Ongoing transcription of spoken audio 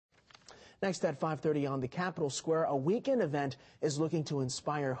Next at 5:30 on the Capitol Square, a weekend event is looking to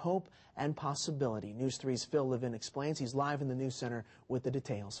inspire hope and possibility. News 3's Phil Levin explains. He's live in the News Center with the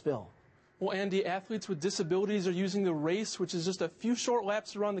details. Phil. Well, Andy, athletes with disabilities are using the race, which is just a few short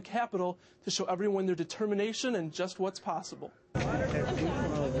laps around the Capitol, to show everyone their determination and just what's possible.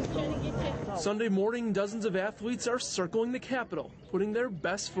 Sunday morning, dozens of athletes are circling the Capitol, putting their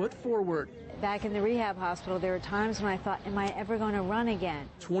best foot forward. Back in the rehab hospital, there were times when I thought, am I ever going to run again?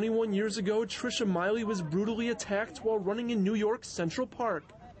 21 years ago, Tricia Miley was brutally attacked while running in New York's Central Park.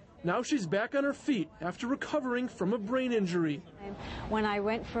 Now she's back on her feet after recovering from a brain injury. When I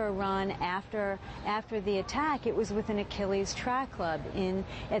went for a run after the attack, it was with an Achilles track club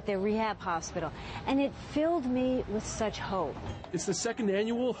at the rehab hospital, and it filled me with such hope. It's the second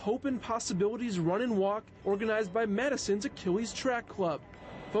annual Hope and Possibilities Run and Walk organized by Madison's Achilles Track Club.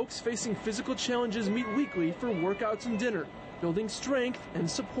 Folks facing physical challenges meet weekly for workouts and dinner, building strength and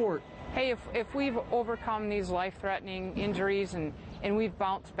support. Hey, if we've overcome these life-threatening injuries and we've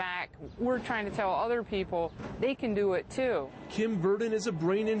bounced back, we're trying to tell other people they can do it too. Kim Verdon is a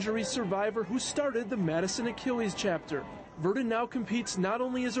brain injury survivor who started the Madison Achilles chapter. Verdon now competes not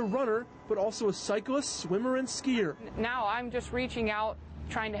only as a runner, but also a cyclist, swimmer, and skier. Now I'm just reaching out,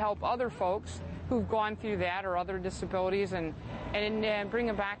 trying to help other folks who've gone through that or other disabilities and bring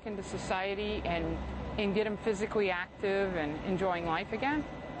them back into society and get them physically active and enjoying life again.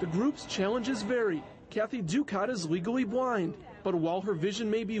 The group's challenges vary. Kathy Ducat is legally blind, but while her vision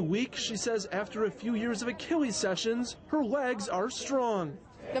may be weak, she says after a few years of Achilles sessions, her legs are strong.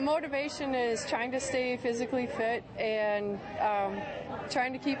 The motivation is trying to stay physically fit and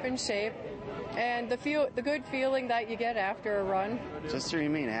trying to keep in shape, and the good feeling that you get after a run. Just to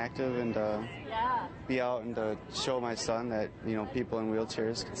remain active and be out and to show my son that people in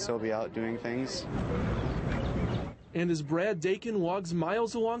wheelchairs can still be out doing things. And as Brad Dakin logs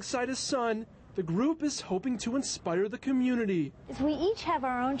miles alongside his son, the group is hoping to inspire the community. We each have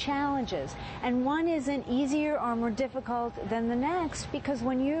our own challenges, and one isn't easier or more difficult than the next because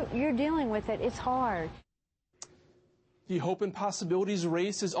when you're dealing with it, it's hard. The Hope and Possibilities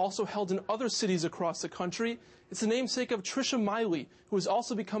race is also held in other cities across the country. It's the namesake of Tricia Miley, who has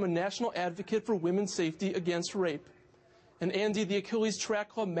also become a national advocate for women's safety against rape. And Andy, the Achilles Track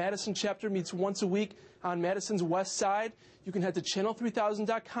Club Madison chapter meets once a week on Madison's west side. You can head to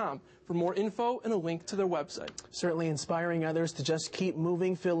channel3000.com for more info and a link to their website. Certainly inspiring others to just keep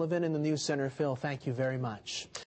moving. Phil Levin in the News Center. Phil, thank you very much.